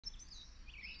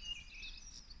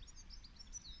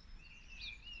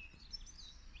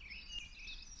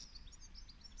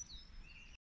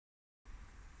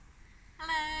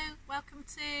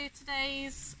to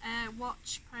today's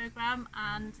watch programme,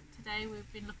 and today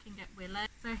we've been looking at willow.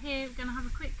 So here we're going to have a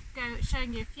quick go at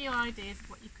showing you a few ideas of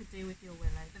what you could do with your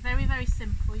willow. They're very, very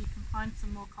simple. You can find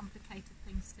some more complicated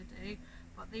things to do,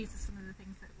 but these are some of the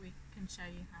things that we can show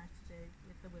you how to do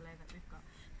with the willow that we've got.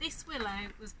 This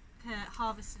willow was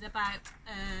harvested about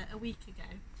a week ago,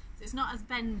 so it's not as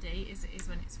bendy as it is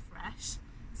when it's fresh.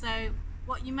 So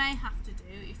what you may have to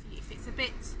do, if it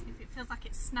feels like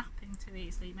it's snapping too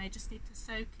easily, you may just need to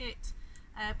soak it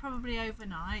probably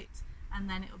overnight, and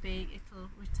then it'll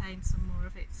retain some more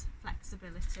of its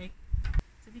flexibility.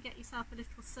 So if you get yourself a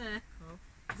little circle,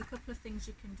 there's a couple of things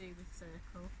you can do with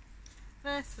circle.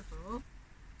 First of all,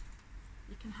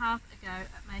 you can have a go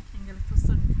at making a little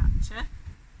sun catcher.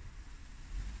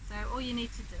 So all you need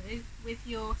to do with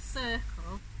your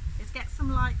circle is get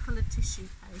some light coloured tissue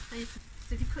paper.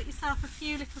 So if you cut yourself a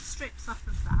few little strips off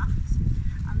of that,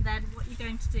 and then what you're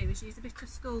going to do is use a bit of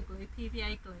school glue,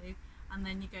 PVA glue, and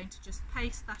then you're going to just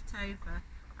paste that over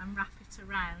and wrap it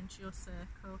around your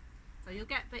circle. So you'll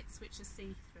get bits which are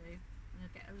see-through, and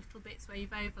you'll get a little bits where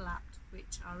you've overlapped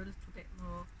which are a little bit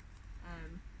more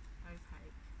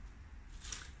opaque.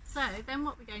 So then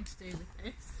what we're going to do with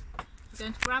this, we're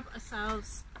going to grab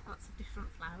ourselves lots of different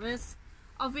flowers.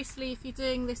 Obviously, if you're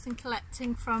doing this and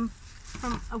collecting from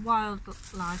a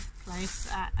wildlife place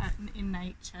in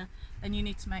nature, then you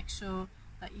need to make sure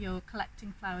that you're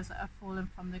collecting flowers that have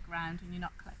fallen from the ground and you're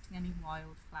not collecting any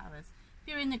wild flowers. If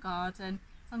you're in the garden,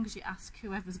 as long as you ask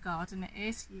whoever's garden it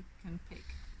is, you can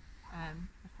pick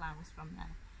the flowers from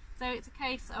there. So it's a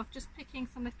case of just picking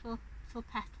some little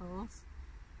petals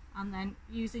and then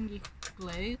using your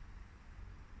glue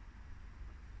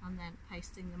and then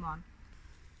pasting them on.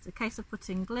 It's a case of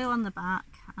putting glue on the back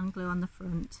and glue on the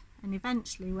front, and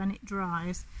eventually when it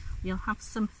dries you'll have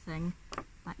something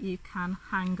that you can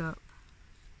hang up.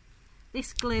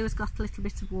 This glue has got a little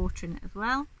bit of water in it as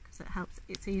well, because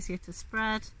it's easier to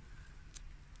spread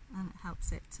and it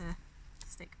helps it to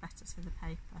stick better to the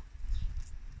paper.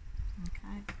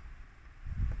 Okay.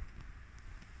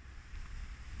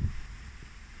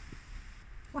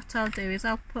 What I'll do is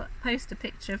I'll post a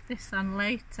picture of this on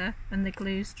later when the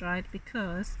glue's dried,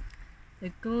 because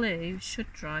the glue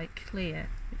should dry clear,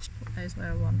 which put those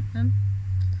where I want them.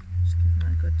 Just give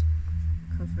them a good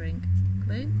covering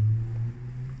glue.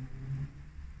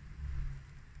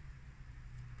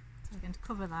 So we're going to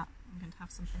cover that. I'm going to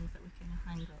have some things that we can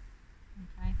hang up.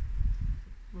 Okay,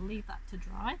 we'll leave that to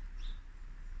dry.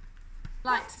 I'd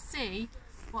like to see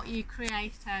what you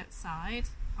create outside,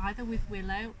 either with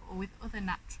willow or with other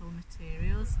natural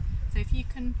materials. So if you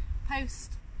can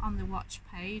post on the watch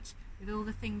page with all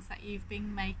the things that you've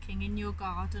been making in your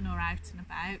garden or out and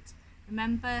about.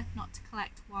 Remember not to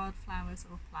collect wildflowers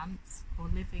or plants or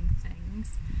living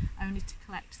things, only to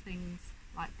collect things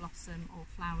like blossom or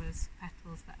flowers,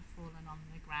 petals that have fallen on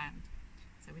the ground.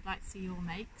 So we'd like to see your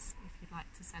makes if you'd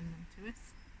like to send them to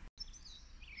us.